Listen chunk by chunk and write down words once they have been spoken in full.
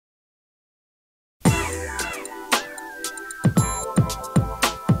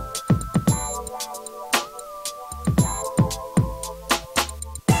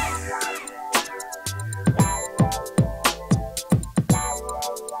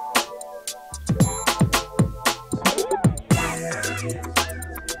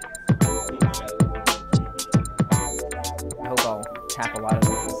tap a lot of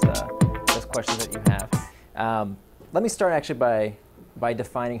those questions that you have. Let me start actually by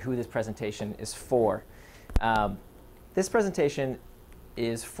defining who this presentation is for. This presentation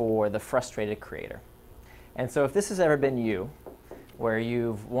is for the frustrated creator. And so if this has ever been you, where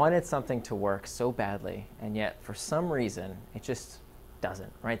you've wanted something to work so badly, and yet for some reason it just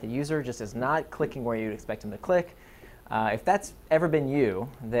doesn't, right? The user just is not clicking where you'd expect them to click. If that's ever been you,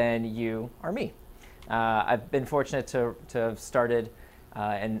 then you are me. I've been fortunate to have started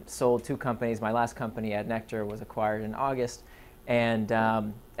and sold 2 companies. My last company, Ad Nectar, was acquired in August. And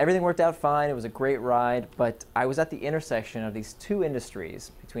everything worked out fine. It was a great ride. But I was at the intersection of these 2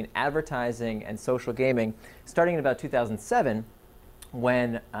 industries, between advertising and social gaming, starting in about 2007,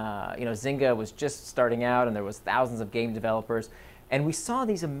 when Zynga was just starting out and there was thousands of game developers. And we saw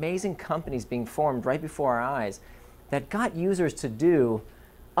these amazing companies being formed right before our eyes that got users to do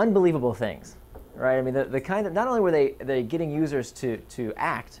unbelievable things, right? I mean, the kind of, not only were they getting users to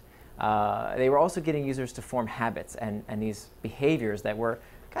act, they were also getting users to form habits and these behaviors that were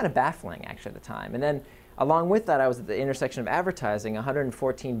kind of baffling, actually, at the time. And then along with that, I was at the intersection of advertising, a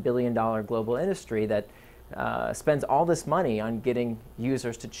 $114 billion global industry that spends all this money on getting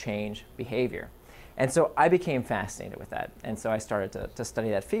users to change behavior. And so I became fascinated with that. And so I started to study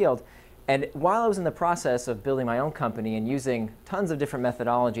that field. And while I was in the process of building my own company and using tons of different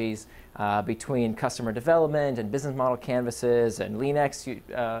methodologies between customer development and business model canvases and lean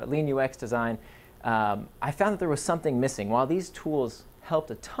UX design, I found that there was something missing. While these tools helped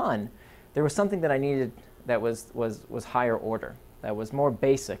a ton, there was something that I needed that was higher order, that was more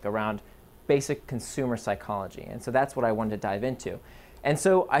basic, around basic consumer psychology. And so that's what I wanted to dive into. And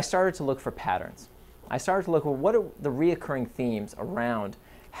so I started to look for patterns. I started to look, well, what are the reoccurring themes around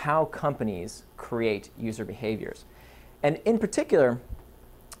how companies create user behaviors? And in particular,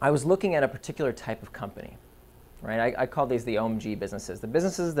 I was looking at a particular type of company, right? I call these the OMG businesses, the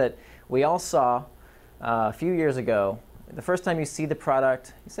businesses that we all saw a few years ago. The first time you see the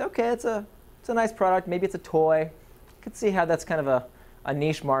product, you say, okay, it's a nice product. Maybe it's a toy. You could see how that's kind of a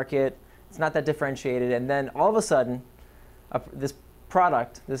niche market. It's not that differentiated. And then all of a sudden, this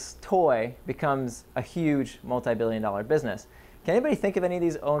product, this toy, becomes a huge multi-billion-dollar business. Can anybody think of any of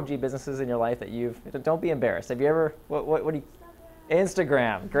these OMG businesses in your life that don't be embarrassed. Have you ever, what do you,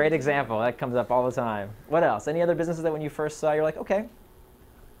 Instagram, great example. That comes up all the time. What else? Any other businesses that when you first saw, you're like, okay,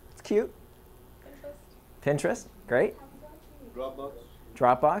 it's cute? Pinterest, great.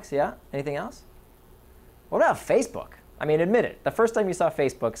 Dropbox, yeah. Anything else? What about Facebook? I mean, admit it. The first time you saw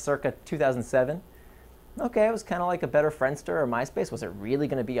Facebook, circa 2007, okay, it was kind of like a better Friendster or MySpace. Was it really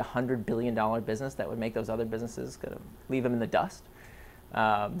going to be a $100 billion business that would make those other businesses kind of leave them in the dust?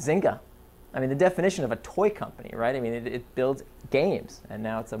 Zynga. I mean, the definition of a toy company, right? I mean, it builds games, and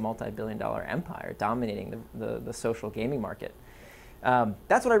now it's a multi-billion-dollar empire dominating the social gaming market.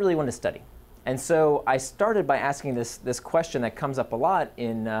 That's what I really wanted to study. And so I started by asking this question that comes up a lot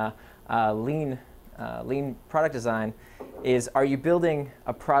in lean product design is, are you building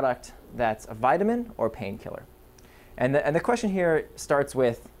a product that's a vitamin or painkiller? And the question here starts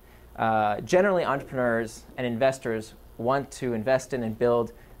with, generally entrepreneurs and investors want to invest in and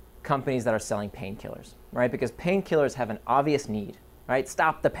build companies that are selling painkillers, right? Because painkillers have an obvious need, right?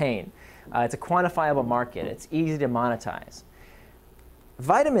 Stop the pain. It's a quantifiable market. It's easy to monetize.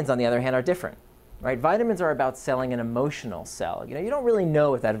 Vitamins, on the other hand, are different, right? Vitamins are about selling an emotional sell. You don't really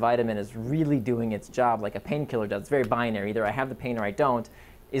know if that vitamin is really doing its job like a painkiller does. It's very binary. Either I have the pain or I don't.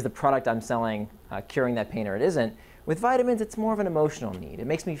 Is the product I'm selling curing that pain or it isn't? With vitamins, it's more of an emotional need. It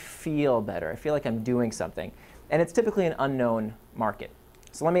makes me feel better. I feel like I'm doing something. And it's typically an unknown market.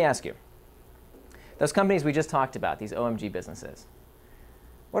 So let me ask you, those companies we just talked about, these OMG businesses,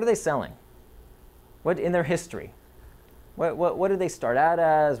 what are they selling? What in their history? What did they start out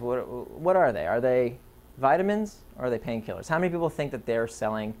as? What are they? Are they vitamins or are they painkillers? How many people think that they're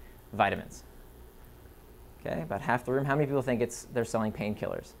selling vitamins? Okay, about half the room. How many people think they're selling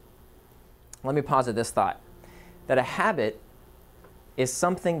painkillers? Let me posit this thought, that a habit is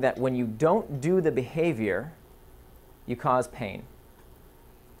something that when you don't do the behavior, you cause pain.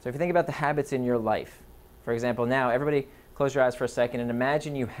 So if you think about the habits in your life, for example, now everybody close your eyes for a second and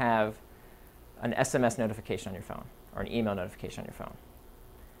imagine you have an SMS notification on your phone or an email notification on your phone,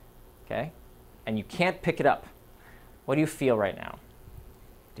 okay? And you can't pick it up. What do you feel right now?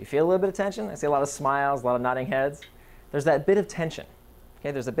 Do you feel a little bit of tension? I see a lot of smiles, a lot of nodding heads. There's that bit of tension, okay?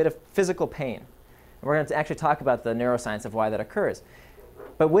 There's a bit of physical pain. And we're going to actually talk about the neuroscience of why that occurs.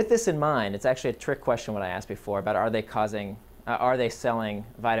 But with this in mind, it's actually a trick question what I asked before about are they selling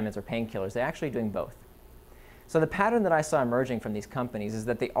vitamins or painkillers? They're actually doing both. So the pattern that I saw emerging from these companies is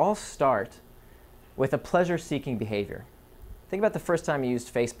that they all start with a pleasure-seeking behavior. Think about the first time you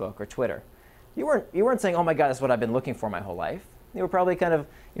used Facebook or Twitter. You weren't saying, oh my God, that's what I've been looking for my whole life. You were probably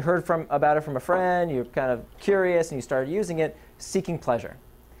you heard about it from a friend, you're kind of curious, and you started using it, seeking pleasure.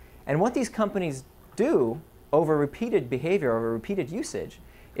 And what these companies do over repeated behavior, over repeated usage,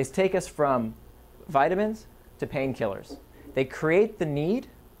 is take us from vitamins to painkillers. They create the need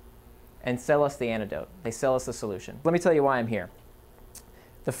and sell us the antidote. They sell us the solution. Let me tell you why I'm here.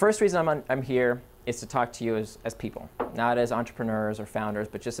 The first reason I'm here is to talk to you as people, not as entrepreneurs or founders,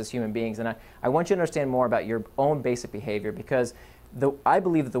 but just as human beings. And I want you to understand more about your own basic behavior, because I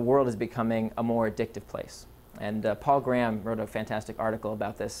believe that the world is becoming a more addictive place. And Paul Graham wrote a fantastic article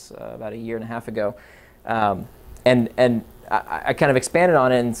about this about a year and a half ago. And I kind of expanded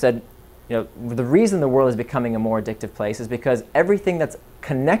on it and said, the reason the world is becoming a more addictive place is because everything that's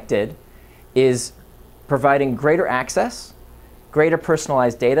connected is providing greater access, greater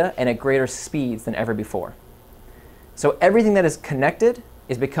personalized data, and at greater speeds than ever before. So everything that is connected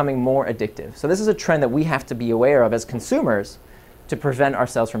is becoming more addictive. So this is a trend that we have to be aware of as consumers to prevent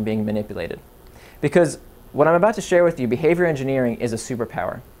ourselves from being manipulated. Because what I'm about to share with you, behavior engineering is a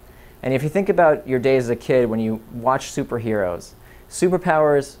superpower. And if you think about your days as a kid when you watch superheroes,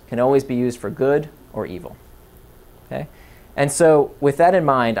 superpowers can always be used for good or evil. Okay? And so with that in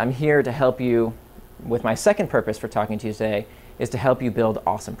mind, I'm here to help you with my second purpose for talking to you today, is to help you build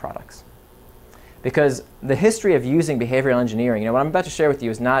awesome products. Because the history of using behavioral engineering, what I'm about to share with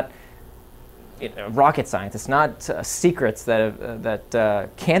you is not rocket science. It's not secrets that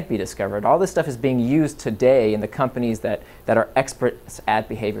can't be discovered. All this stuff is being used today in the companies that are experts at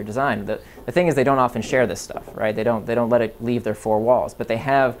behavior design. The thing is, they don't often share this stuff, right? They don't let it leave their four walls. But they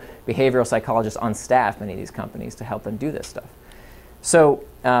have behavioral psychologists on staff, many of these companies, to help them do this stuff. So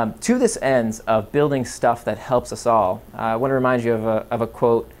to this end of building stuff that helps us all, I want to remind you of a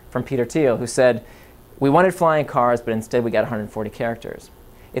quote from Peter Thiel, who said, "We wanted flying cars, but instead we got 140 characters."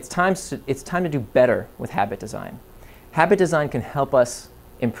 It's time to do better with habit design. Habit design can help us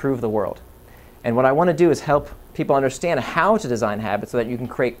improve the world. And what I want to do is help people understand how to design habits so that you can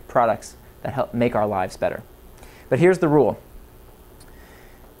create products that help make our lives better. But here's the rule.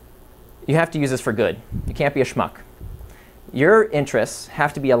 You have to use this for good. You can't be a schmuck. Your interests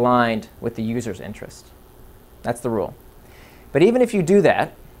have to be aligned with the user's interest. That's the rule. But even if you do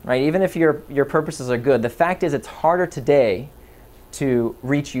that, right, even if your purposes are good, the fact is it's harder today to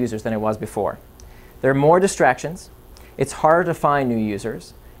reach users than it was before. There are more distractions, it's harder to find new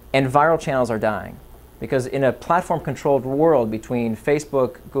users, and viral channels are dying. Because in a platform-controlled world between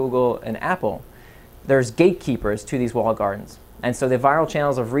Facebook, Google, and Apple, there's gatekeepers to these walled gardens. And so the viral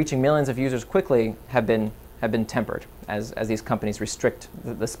channels of reaching millions of users quickly have been tempered as these companies restrict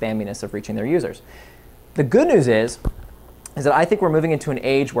the spamminess of reaching their users. The good news is that I think we're moving into an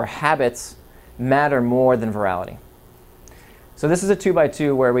age where habits matter more than virality. So this is a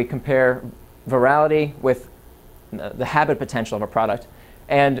 2x2 where we compare virality with the habit potential of a product.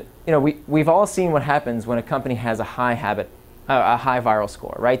 And we've all seen what happens when a company has a high viral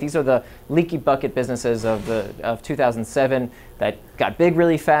score, right? These are the leaky bucket businesses of 2007 that got big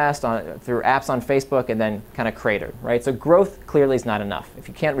really fast through apps on Facebook and then kind of cratered, right? So growth clearly is not enough. If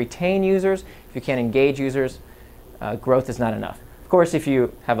you can't retain users, if you can't engage users, growth is not enough. Of course, if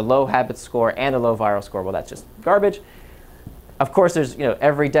you have a low habit score and a low viral score, well, that's just garbage. Of course, there's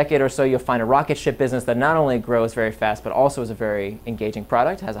every decade or so you'll find a rocket ship business that not only grows very fast but also is a very engaging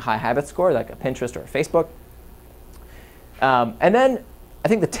product, has a high habit score like a Pinterest or a Facebook. And then I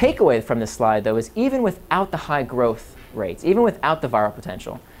think the takeaway from this slide, though, is even without the high growth rates, even without the viral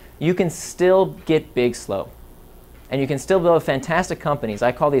potential, you can still get big slow. And you can still build fantastic companies.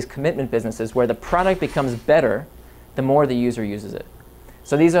 I call these commitment businesses, where the product becomes better the more the user uses it.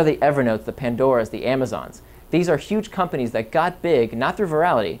 So these are the Evernotes, the Pandoras, the Amazons. These are huge companies that got big, not through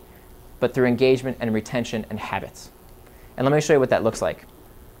virality, but through engagement and retention and habits. And let me show you what that looks like.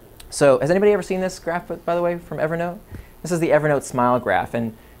 So has anybody ever seen this graph, by the way, from Evernote? This is the Evernote smile graph.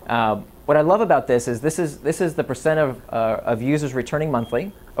 And what I love about this is the percent of users returning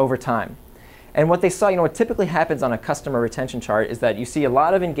monthly over time. And what they saw, what typically happens on a customer retention chart is that you see a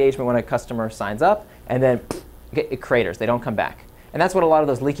lot of engagement when a customer signs up, and then it craters. They don't come back. And that's what a lot of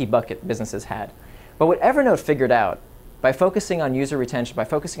those leaky bucket businesses had. But what Evernote figured out, by focusing on user retention, by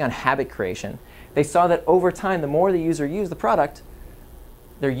focusing on habit creation, they saw that over time, the more the user used the product,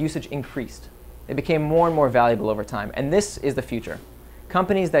 their usage increased. It became more and more valuable over time. And this is the future.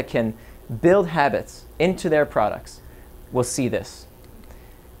 Companies that can build habits into their products will see this.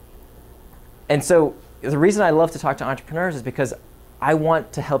 And so the reason I love to talk to entrepreneurs is because I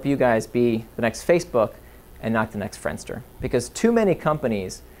want to help you guys be the next Facebook and not the next Friendster. Because too many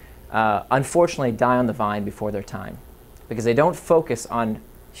companies unfortunately die on the vine before their time. because they don't focus on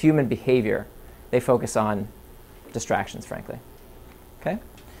human behavior. They focus on distractions, frankly. Okay?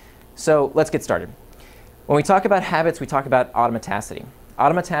 So let's get started. When we talk about habits, we talk about automaticity.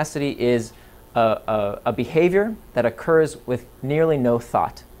 Automaticity is a behavior that occurs with nearly no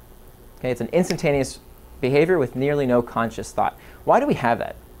thought. Okay? It's an instantaneous behavior with nearly no conscious thought. Why do we have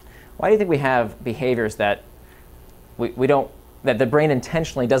that? Why do you think we have behaviors that that the brain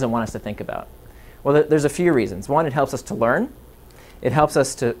intentionally doesn't want us to think about? Well, there's a few reasons. One, it helps us to learn. It helps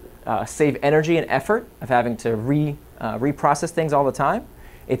us to save energy and effort of having to reprocess things all the time.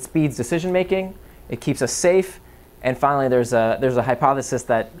 It speeds decision making. It keeps us safe. And finally, there's a hypothesis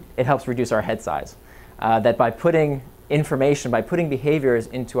that it helps reduce our head size. That by putting information, by putting behaviors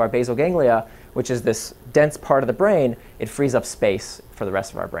into our basal ganglia, which is this dense part of the brain, it frees up space for the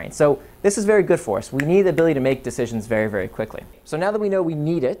rest of our brain. So this is very good for us. We need the ability to make decisions very, very quickly. So now that we know we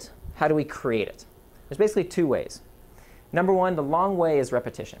need it, how do we create it? There's basically two ways. Number one, the long way is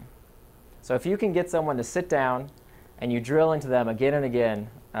repetition. So if you can get someone to sit down and you drill into them again and again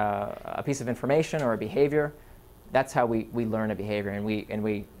a piece of information or a behavior, that's how we learn a behavior, and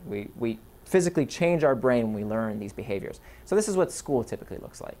we physically change our brain when we learn these behaviors. So this is what school typically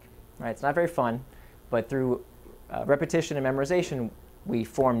looks like. Right? It's not very fun, but through repetition and memorization, we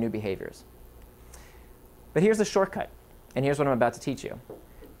form new behaviors. But here's the shortcut, and here's what I'm about to teach you.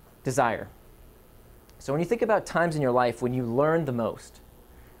 Desire. So when you think about times in your life when you learned the most,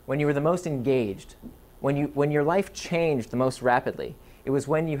 when you were the most engaged, when your life changed the most rapidly, it was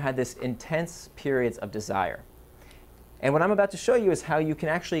when you had this intense periods of desire. And what I'm about to show you is how you can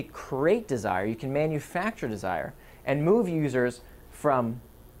actually create desire, you can manufacture desire, and move users from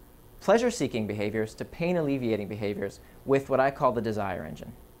pleasure-seeking behaviors to pain-alleviating behaviors with what I call the desire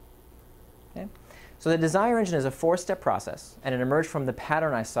engine. Okay? So the desire engine is a 4-step process, and it emerged from the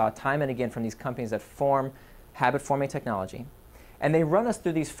pattern I saw time and again from these companies that form habit-forming technology. And they run us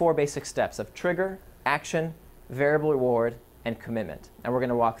through these 4 basic steps of trigger, action, variable reward, and commitment. And we're going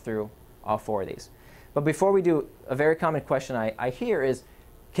to walk through all 4 of these. But before we do, a very common question I hear is,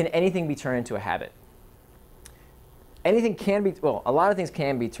 can anything be turned into a habit? Anything can be, well, a lot of things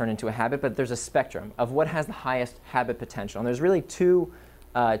can be turned into a habit, but there's a spectrum of what has the highest habit potential. And there's really two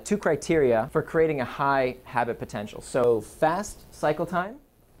criteria for creating a high habit potential. So fast cycle time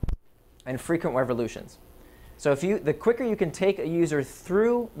and frequent revolutions. So the quicker you can take a user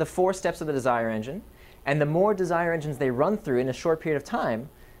through the 4 steps of the desire engine, and the more desire engines they run through in a short period of time,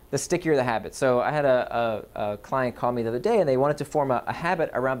 the stickier the habit. So I had a client call me the other day, and they wanted to form a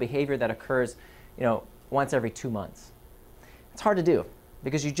habit around behavior that occurs, once every 2 months. It's hard to do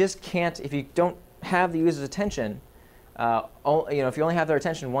because you just can't, if you don't have the user's attention, if you only have their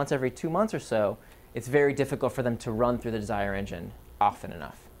attention once every 2 months or so, it's very difficult for them to run through the desire engine often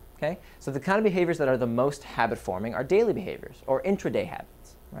enough. Okay? So the kind of behaviors that are the most habit-forming are daily behaviors or intraday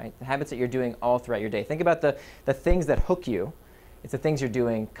habits, right? The habits that you're doing all throughout your day. Think about the things that hook you. It's the things you're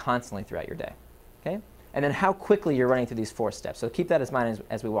doing constantly throughout your day. Okay? And then how quickly you're running through these 4 steps. So keep that in mind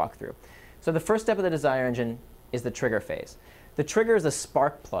as we walk through. So the first step of the desire engine is the trigger phase. The trigger is the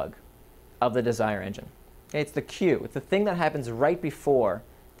spark plug of the desire engine. Okay? It's the cue. It's the thing that happens right before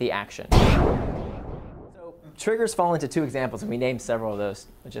the action. So triggers fall into 2 examples, and we named several of those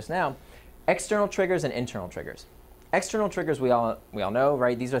just now. External triggers and internal triggers. External triggers we all know,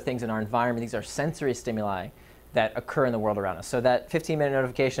 right? These are things in our environment. These are sensory stimuli that occur in the world around us. So that 15-minute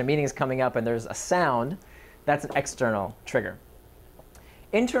notification, a meeting is coming up and there's a sound, that's an external trigger.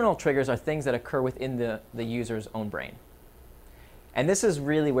 Internal triggers are things that occur within the user's own brain. And this is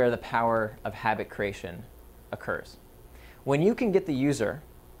really where the power of habit creation occurs. When you can get the user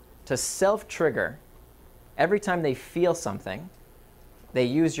to self-trigger every time they feel something, they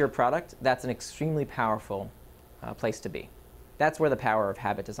use your product, that's an extremely powerful place to be. That's where the power of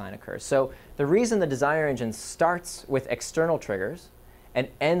habit design occurs. So the reason the desire engine starts with external triggers and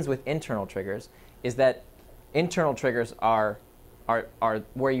ends with internal triggers is that internal triggers are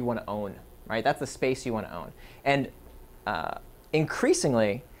where you want to own, right? That's the space you want to own. And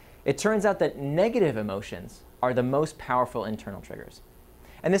increasingly, it turns out that negative emotions are the most powerful internal triggers.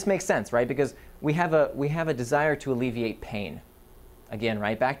 And this makes sense, right? Because we have a desire to alleviate pain. Again,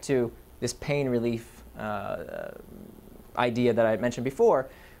 right? Back to this pain relief idea that I mentioned before.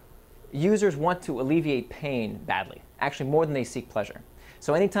 Users want to alleviate pain badly, actually more than they seek pleasure.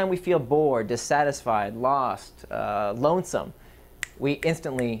 So anytime we feel bored, dissatisfied, lost, lonesome, we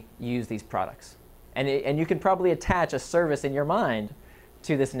instantly use these products. And you can probably attach a service in your mind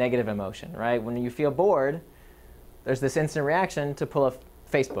to this negative emotion, right? When you feel bored, there's this instant reaction to pull up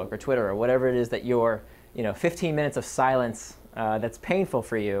Facebook or Twitter or whatever it is that your 15 minutes of silence that's painful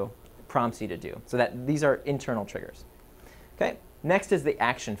for you prompts you to do. So that these are internal triggers. Okay? Next is the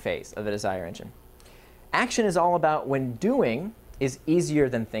action phase of the desire engine. Action is all about when doing is easier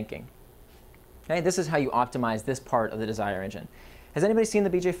than thinking. Okay? This is how you optimize this part of the desire engine. Has anybody seen the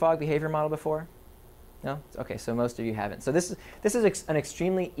BJ Fogg behavior model before? No? Okay, so most of you haven't. So this is an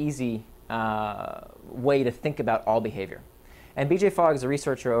extremely easy way to think about all behavior. And BJ Fogg is a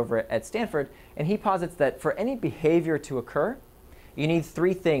researcher over at Stanford, and he posits that for any behavior to occur, you need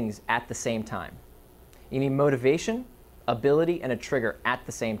three things at the same time. You need motivation, ability, and a trigger at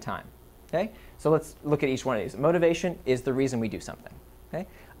the same time. Okay? So let's look at each one of these. Motivation is the reason we do something. Okay?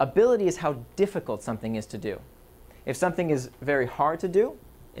 Ability is how difficult something is to do. If something is very hard to do,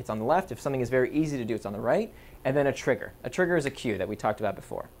 it's on the left. If something is very easy to do, it's on the right. And then a trigger. A trigger is a cue that we talked about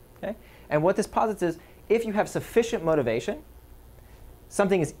before. Okay? And what this posits is if you have sufficient motivation,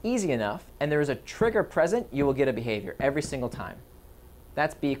 something is easy enough, and there is a trigger present, you will get a behavior every single time.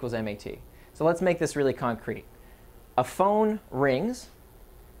 That's B equals MAT. So let's make this really concrete. A phone rings,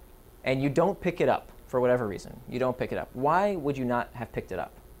 and you don't pick it up for whatever reason. You don't pick it up. Why would you not have picked it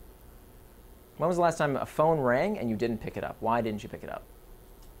up? When was the last time a phone rang and you didn't pick it up? Why didn't you pick it up?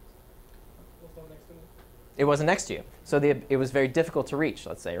 It wasn't next to you. So it was very difficult to reach,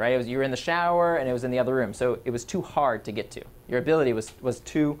 let's say, right? You were in the shower, and it was in the other room. So it was too hard to get to. Your ability was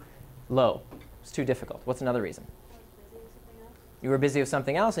too low. It was too difficult. What's another reason? You were busy with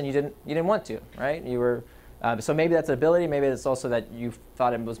something else, and you didn't want to, right? You were, so maybe that's an ability. Maybe it's also that you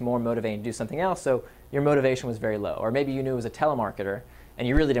thought it was more motivating to do something else, so your motivation was very low. Or maybe you knew it was a telemarketer, and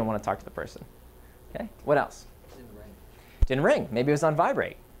you really didn't want to talk to the person. Okay? What else? Didn't ring. Didn't ring. Maybe it was on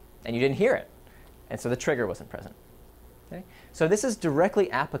vibrate, and you didn't hear it. And so the trigger wasn't present. Okay? So this is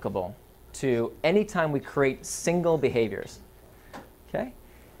directly applicable to any time we create single behaviors. Okay?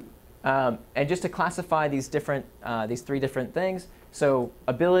 And just to classify these three different things, so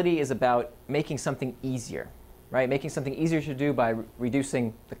ability is about making something easier, right? Making something easier to do by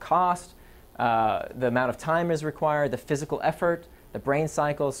reducing the cost, the amount of time is required, the physical effort, the brain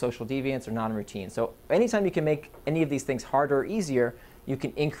cycle, social deviance, or non-routine. So anytime you can make any of these things harder or easier, you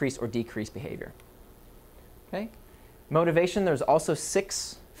can increase or decrease behavior. Okay? Motivation, there's also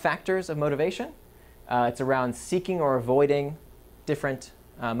 6 factors of motivation. It's around seeking or avoiding different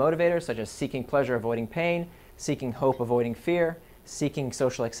motivators, such as seeking pleasure, avoiding pain, seeking hope, avoiding fear, seeking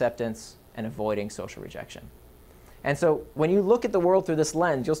social acceptance, and avoiding social rejection. And so when you look at the world through this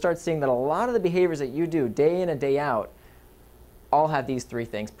lens, you'll start seeing that a lot of the behaviors that you do day in and day out all have these 3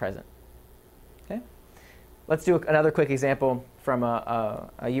 things present. Okay? Let's do another quick example from a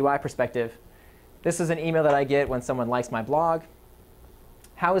UI perspective. This is an email that I get when someone likes my blog.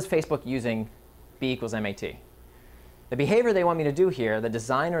 How is Facebook using B equals MAT? The behavior they want me to do here, the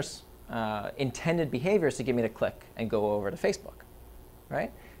designer's intended behavior is to get me to click and go over to Facebook,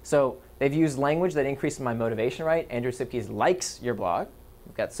 right? So they've used language that increases my motivation, right? Andrew Sipke's likes your blog.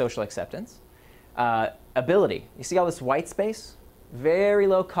 We've got social acceptance. Ability. You see all this white space? Very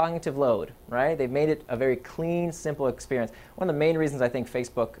low cognitive load, right? They've made it a very clean, simple experience. One of the main reasons I think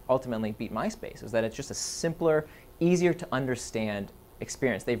Facebook ultimately beat MySpace is that it's just a simpler, easier to understand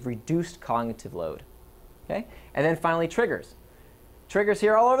experience. They've reduced cognitive load. Okay? And then finally, triggers. Triggers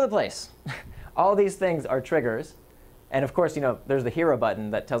here all over the place. All these things are triggers. And of course, there's the hero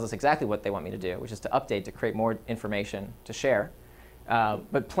button that tells us exactly what they want me to do, which is to update, to create more information, to share.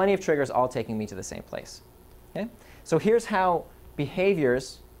 But plenty of triggers all taking me to the same place. Okay? So here's how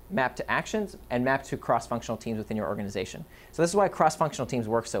behaviors map to actions and map to cross-functional teams within your organization. So this is why cross-functional teams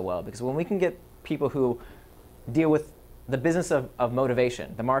work so well, because when we can get people who deal with the business of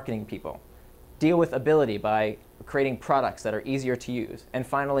motivation, the marketing people, deal with ability by creating products that are easier to use, and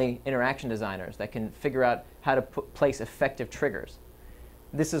finally, interaction designers that can figure out how to place effective triggers.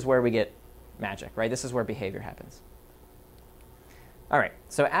 This is where we get magic, right? This is where behavior happens. All right,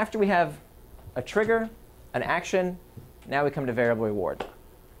 so after we have a trigger, an action, now we come to variable reward.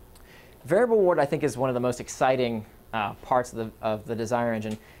 Variable reward, I think, is one of the most exciting parts of the desire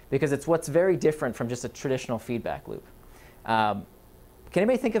engine because it's what's very different from just a traditional feedback loop. Can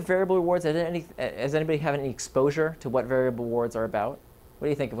anybody think of variable rewards? Does anybody have any exposure to what variable rewards are about? What do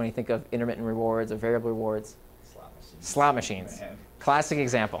you think of when you think of intermittent rewards or variable rewards? Slot machines. Slot machines. Classic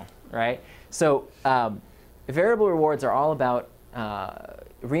example, right? So variable rewards are all about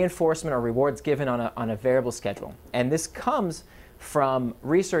reinforcement or rewards given on a variable schedule. And this comes from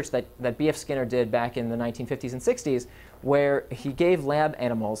research that B.F. Skinner did back in the 1950s and 60s, where he gave lab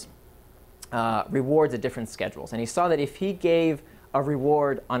animals rewards at different schedules. And he saw that if he gave a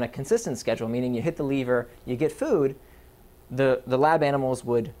reward on a consistent schedule, meaning you hit the lever, you get food, the lab animals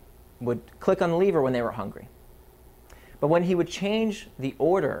would click on the lever when they were hungry. But when he would change the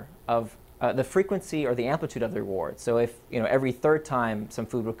order of the frequency or the amplitude of the reward. So if every third time some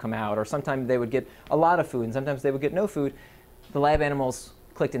food would come out, or sometimes they would get a lot of food and sometimes they would get no food, the lab animals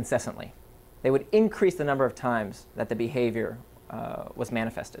clicked incessantly. They would increase the number of times that the behavior was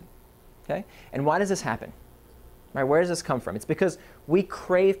manifested. Okay? And why does this happen? Right? Where does this come from? It's because we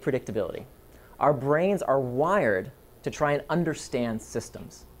crave predictability. Our brains are wired to try and understand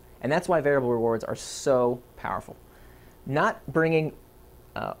systems. And that's why variable rewards are so powerful. Not bringing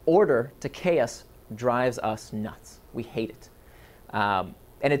order to chaos drives us nuts. We hate it. And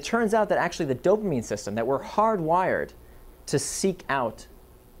it turns out that actually the dopamine system, that we're hardwired to seek out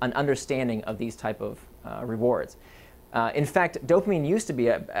an understanding of these type of rewards. In fact, dopamine used to be,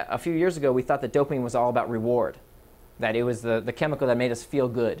 a few years ago, we thought that dopamine was all about reward, that it was the chemical that made us feel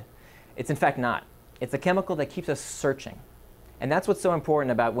good. It's in fact not. It's a chemical that keeps us searching. And that's what's so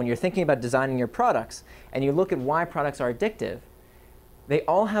important about when you're thinking about designing your products and you look at why products are addictive. They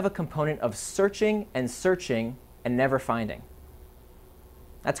all have a component of searching and never finding.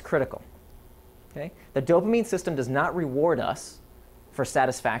 That's critical. Okay? The dopamine system does not reward us for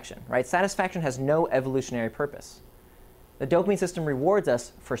satisfaction. Right? Satisfaction has no evolutionary purpose. The dopamine system rewards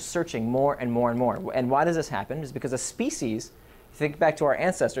us for searching more and more and more. And why does this happen? It's because a species, think back to our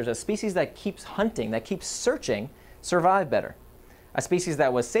ancestors, a species that keeps hunting, that keeps searching, survive better. A species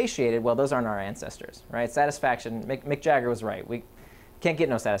that was satiated, well, those aren't our ancestors. Right? Satisfaction, Mick Jagger was right. We can't get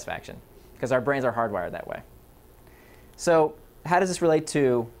no satisfaction because our brains are hardwired that way. So how does this relate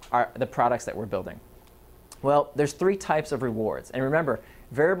to the products that we're building? Well, there's 3 types of rewards. And remember,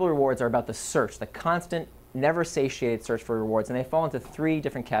 variable rewards are about the search, the constant, never satiated search for rewards. And they fall into 3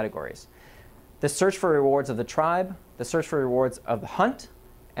 different categories. The search for rewards of the tribe, the search for rewards of the hunt,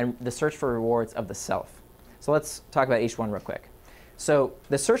 and the search for rewards of the self. So let's talk about each one real quick. So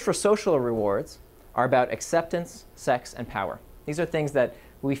the search for social rewards are about acceptance, sex, and power. These are things that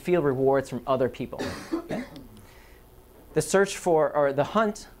we feel rewards from other people. Okay? The search for, or the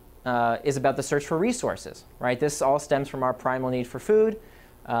hunt, is about the search for resources. Right? This all stems from our primal need for food.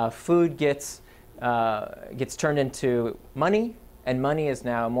 Food gets turned into money, and money is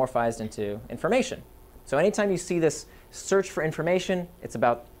now morphized into information. So anytime you see this search for information, it's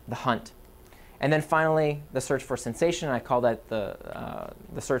about the hunt. And then finally, the search for sensation. I call that the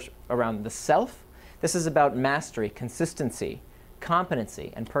search around the self. This is about mastery, consistency,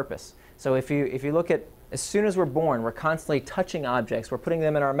 competency, and purpose. So if you look at, as soon as we're born, we're constantly touching objects. We're putting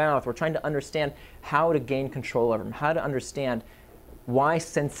them in our mouth. We're trying to understand how to gain control over them, how to understand why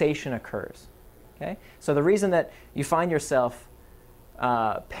sensation occurs. Okay? So the reason that you find yourself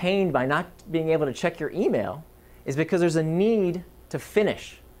pained by not being able to check your email is because there's a need to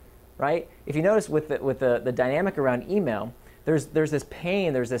finish. Right? If you notice with the dynamic around email, there's this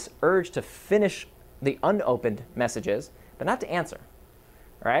pain, there's this urge to finish the unopened messages, but not to answer.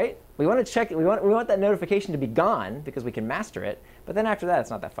 Right? We want to check it. We want that notification to be gone because we can master it, but then after that,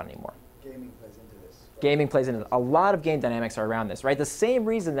 it's not that fun anymore. Gaming plays into this. Gaming plays into this. A lot of game dynamics are around this. Right? The same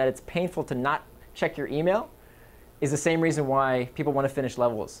reason that it's painful to not check your email is the same reason why people want to finish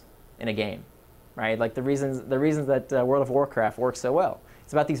levels in a game. Right? Like the reasons that World of Warcraft works so well.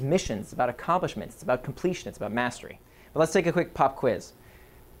 It's about these missions, it's about accomplishments, it's about completion, it's about mastery. But let's take a quick pop quiz.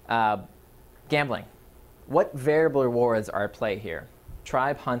 Gambling. What variable rewards are at play here?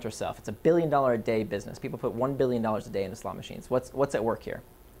 Tribe, hunt, or self? It's a $1 billion a day business. People put $1 billion a day into slot machines. What's at work here?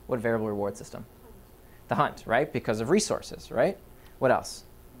 What variable reward system? The hunt, right? Because of resources, right? What else?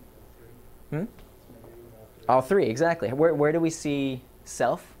 All 3, exactly. Where do we see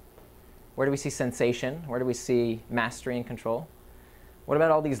self? Where do we see sensation? Where do we see mastery and control? What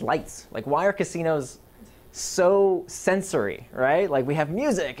about all these lights? Like, why are casinos so sensory, right? Like, we have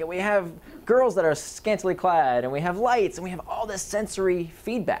music, and we have girls that are scantily clad, and we have lights, and we have all this sensory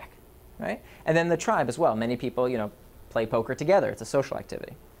feedback, right? And then the tribe as well. Many people, play poker together. It's a social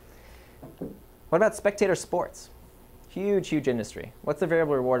activity. What about spectator sports? Huge, huge industry. What's the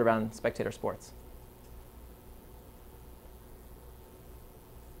variable reward around spectator sports?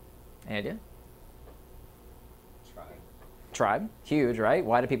 Any idea? Tribe, huge, right?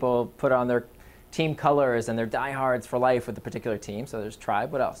 Why do people put on their team colors and their diehards for life with a particular team? So there's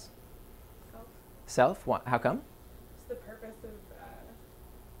tribe. What else? Self. How come? It's the purpose of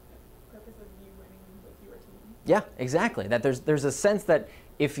you winning with your team. Yeah, exactly. That there's a sense that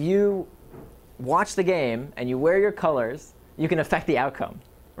if you watch the game and you wear your colors, you can affect the outcome,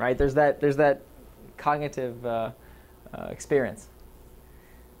 right? There's that cognitive experience.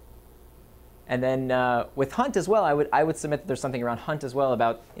 And then with hunt as well, I would submit that there's something around hunt as well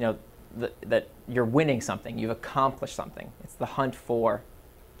about that you're winning something, you've accomplished something. It's the hunt for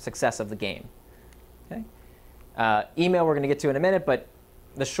success of the game. Okay. Email we're going to get to in a minute, but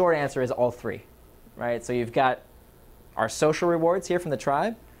the short answer is all three, right? So you've got our social rewards here from the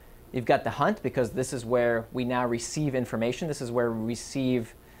tribe. You've got the hunt, because this is where we now receive information. This is where we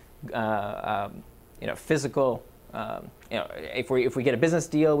receive physical, if we get a business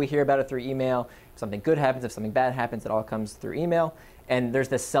deal, we hear about it through email. If something good happens, if something bad happens, it all comes through email. And there's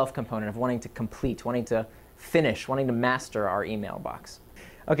this self component of wanting to complete, wanting to finish, wanting to master our email box.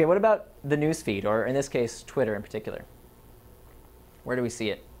 Okay, what about the news feed, or in this case, Twitter in particular? Where do we see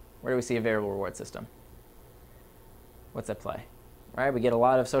it? Where do we see a variable reward system? What's at play? Right? We get a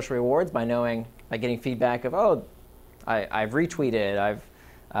lot of social rewards by getting feedback of, oh, I've retweeted,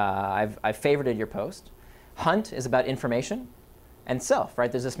 I've favorited your post. Hunt is about information and self, right?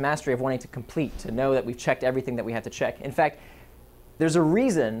 There's this mastery of wanting to complete, to know that we've checked everything that we have to check. In fact, there's a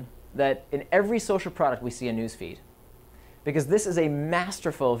reason that in every social product we see a news feed, because this is a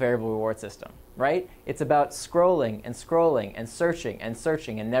masterful variable reward system, right? It's about scrolling and scrolling and searching and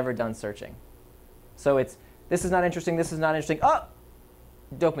searching and never done searching. So it's, this is not interesting, this is not interesting, oh,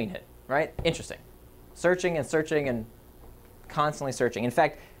 dopamine hit, right? Interesting. Searching and searching and constantly searching. In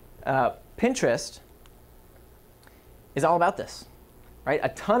fact, Pinterest is all about this, right? A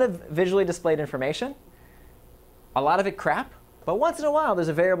ton of visually displayed information, a lot of it crap, but once in a while there's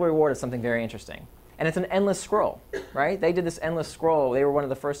a variable reward of something very interesting. And it's an endless scroll, right? They did this endless scroll. They were one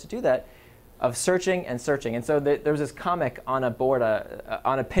of the first to do that, of searching and searching. And so there was this comic on a board,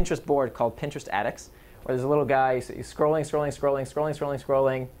 on a Pinterest board called Pinterest Addicts, where there's a little guy, he's scrolling, scrolling, scrolling, scrolling, scrolling,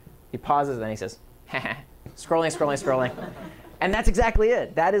 scrolling. He pauses, and then he says, haha, scrolling, scrolling, scrolling. And that's exactly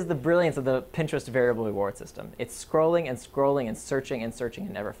it. That is the brilliance of the Pinterest variable reward system. It's scrolling and scrolling and searching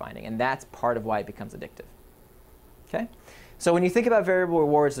and never finding. And that's part of why it becomes addictive. Okay? So when you think about variable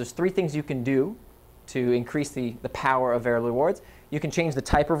rewards, there's three things you can do to increase the power of variable rewards. You can change the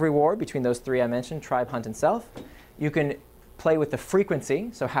type of reward between those three I mentioned, tribe, hunt, and self. You can play with the frequency,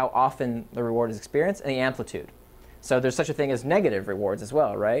 so how often the reward is experienced, and the amplitude. So there's such a thing as negative rewards as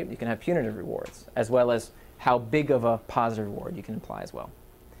well, right? You can have punitive rewards, as well as how big of a positive reward you can apply as well.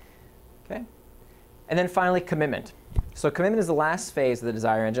 Okay? And then finally, commitment. So commitment is the last phase of the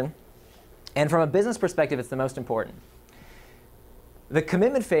desire engine. And from a business perspective, it's the most important. The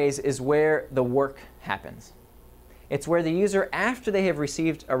commitment phase is where the work happens. It's where the user, after they have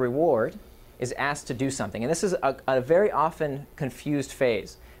received a reward, is asked to do something. And this is a very often confused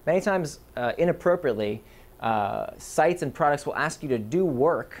phase. Many times, inappropriately, sites and products will ask you to do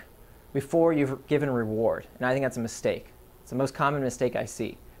work before you've given a reward. And I think that's a mistake. It's the most common mistake I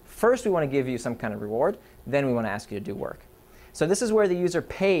see. First, we want to give you some kind of reward. Then we want to ask you to do work. So this is where the user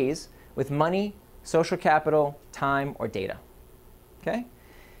pays with money, social capital, time, or data. Okay?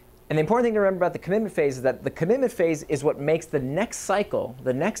 And the important thing to remember about the commitment phase is that the commitment phase is what makes the next cycle,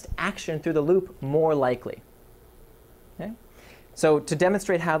 the next action through the loop, more likely. Okay? So to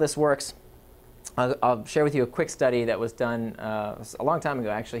demonstrate how this works, I'll share with you a quick study that was done a long time ago,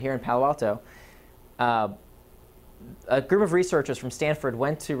 actually, here in Palo Alto. A group of researchers from Stanford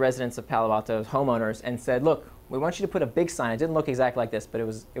went to residents of Palo Alto's homeowners and said, look, we want you to put a big sign. It didn't look exactly like this, but it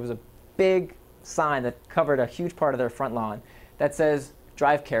was a big sign that covered a huge part of their front lawn that says,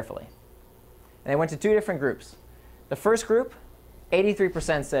 drive carefully. And they went to two different groups. The first group,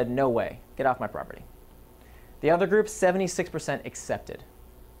 83% said, no way, get off my property. The other group, 76% accepted.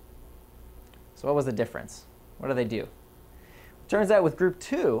 So what was the difference? What do they do? Turns out with group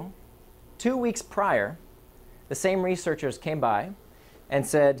 2, 2 weeks prior, the same researchers came by and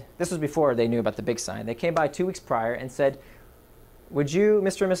said, this was before they knew about the big sign. They came by 2 weeks prior and said, would you,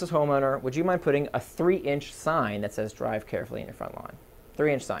 Mr. and Mrs. Homeowner, would you mind putting a 3-inch sign that says drive carefully in your front lawn?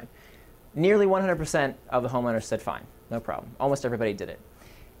 3-inch sign. Nearly 100% of the homeowners said fine, no problem. Almost everybody did it.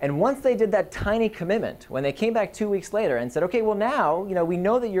 And once they did that tiny commitment, when they came back 2 weeks later and said, okay, well now, we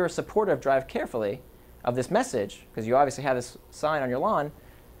know that you're a supporter of drive carefully, of this message, because you obviously have this sign on your lawn,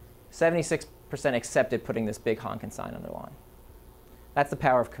 76% accepted putting this big honking sign on their lawn. That's the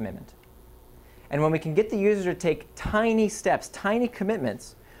power of commitment. And when we can get the user to take tiny steps, tiny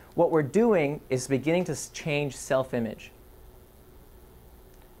commitments, what we're doing is beginning to change self-image.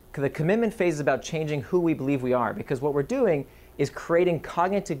 The commitment phase is about changing who we believe we are, because what we're doing is creating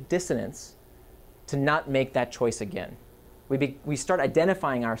cognitive dissonance to not make that choice again. We start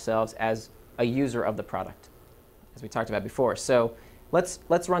identifying ourselves as a user of the product, as we talked about before. So let's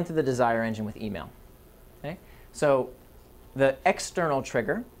run through the desire engine with email. Okay? So the external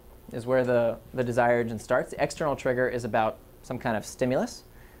trigger is where the desire engine starts. The external trigger is about some kind of stimulus.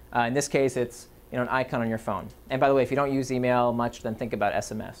 In this case, it's an icon on your phone. And by the way, if you don't use email much, then think about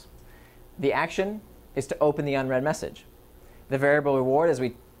SMS. The action is to open the unread message. The variable reward, as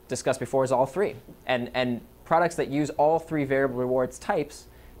we discussed before, is all three. And products that use all three variable rewards types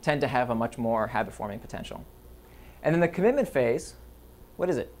tend to have a much more habit-forming potential. And then the commitment phase, what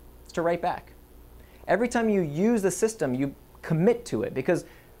is it? It's to write back. Every time you use the system, you commit to it, because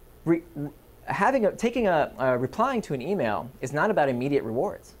replying to an email is not about immediate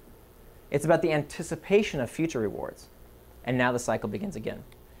rewards. It's about the anticipation of future rewards. And now the cycle begins again.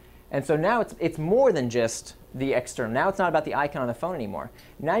 And so now it's more than just the external. Now it's not about the icon on the phone anymore.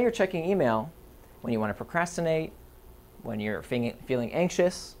 Now you're checking email when you want to procrastinate, when you're feeling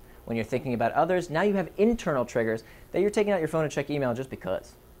anxious, when you're thinking about others. Now you have internal triggers that you're taking out your phone to check email just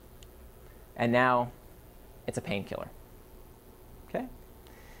because. And now it's a painkiller. Okay?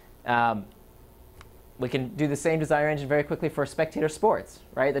 We can do the same desire engine very quickly for spectator sports,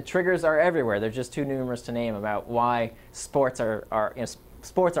 right? The triggers are everywhere. They're just too numerous to name about why sports are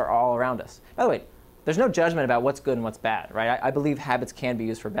all around us. By the way, there's no judgment about what's good and what's bad, right? I believe habits can be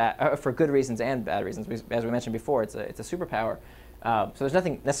used for good reasons and bad reasons. As we mentioned before, it's a superpower. So there's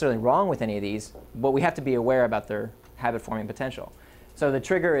nothing necessarily wrong with any of these, but we have to be aware about their habit-forming potential. So the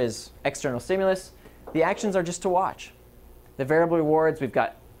trigger is external stimulus. The actions are just to watch. The variable rewards, we've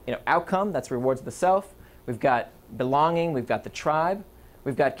got outcome, that's rewards of the self. We've got belonging, we've got the tribe.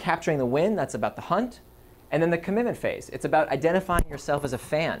 We've got capturing the win, that's about the hunt. And then the commitment phase, it's about identifying yourself as a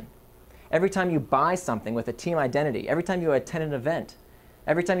fan. Every time you buy something with a team identity, every time you attend an event,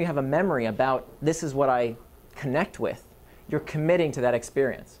 every time you have a memory about this is what I connect with, you're committing to that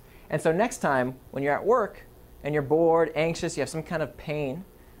experience. And so next time when you're at work and you're bored, anxious, you have some kind of pain,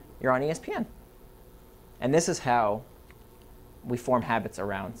 you're on ESPN. And this is how we form habits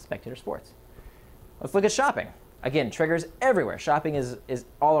around spectator sports. Let's look at shopping. Again, triggers everywhere. Shopping is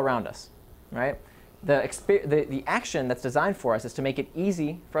all around us, right? The action that's designed for us is to make it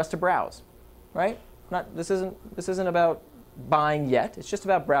easy for us to browse, right? This isn't about buying yet. It's just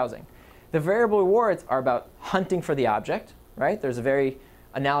about browsing. The variable rewards are about hunting for the object, right? There's a very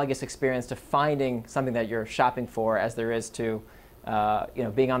analogous experience to finding something that you're shopping for as there is to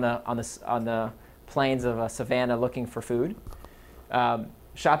being on the plains of a savannah looking for food.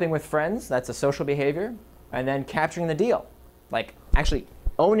 Shopping with friends, that's a social behavior. And then capturing the deal, like actually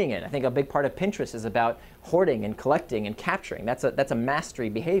owning it. I think a big part of Pinterest is about hoarding and collecting and capturing. That's a mastery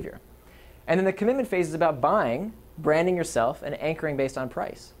behavior. And then the commitment phase is about buying, branding yourself, and anchoring based on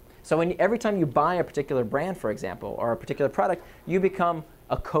price. So every time you buy a particular brand, for example, or a particular product, you become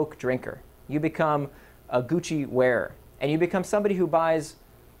a Coke drinker. You become a Gucci wearer. And you become somebody who buys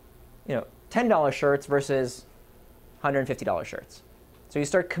 $10 shirts versus $150 shirts. So you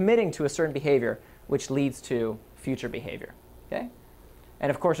start committing to a certain behavior, which leads to future behavior. Okay? And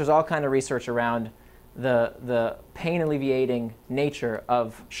of course, there's all kind of research around the pain alleviating nature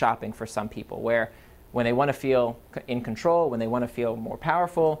of shopping for some people, where when they want to feel in control, when they want to feel more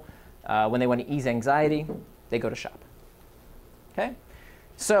powerful, when they want to ease anxiety, they go to shop. Okay?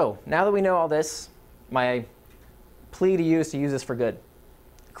 So now that we know all this, my plea to you is to use this for good.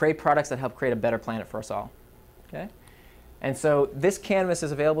 Create products that help create a better planet for us all. Okay? And so this canvas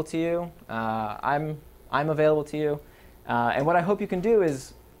is available to you. I'm available to you. And what I hope you can do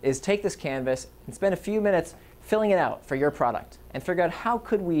is take this canvas and spend a few minutes filling it out for your product and figure out how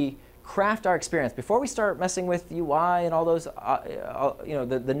could we craft our experience before we start messing with UI and all those, the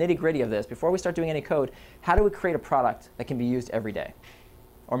nitty-gritty of this. Before we start doing any code, how do we create a product that can be used every day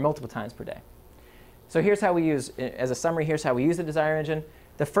or multiple times per day? So here's how we use, as a summary, here's how we use the Desire Engine.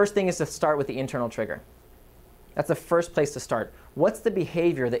 The first thing is to start with the internal trigger. That's the first place to start. What's the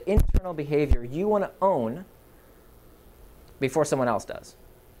behavior, the internal behavior you want to own before someone else does?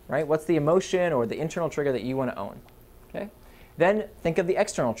 Right? What's the emotion or the internal trigger that you want to own? Okay? Then think of the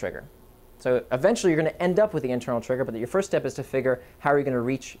external trigger. So eventually you're going to end up with the internal trigger, but your first step is to figure how are you going to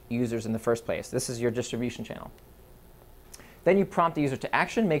reach users in the first place. This is your distribution channel. Then you prompt the user to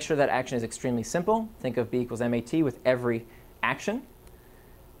action. Make sure that action is extremely simple. Think of B equals MAT with every action.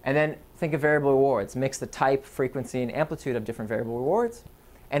 And then think of variable rewards. Mix the type, frequency, and amplitude of different variable rewards.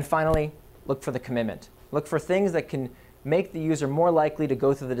 And finally, look for the commitment. Look for things that can make the user more likely to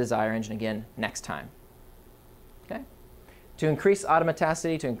go through the Desire Engine again next time. Okay? To increase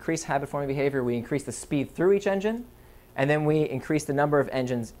automaticity, to increase habit-forming behavior, we increase the speed through each engine. And then we increase the number of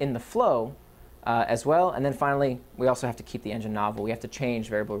engines in the flow as well. And then finally, we also have to keep the engine novel. We have to change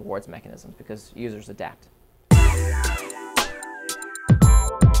variable rewards mechanisms because users adapt.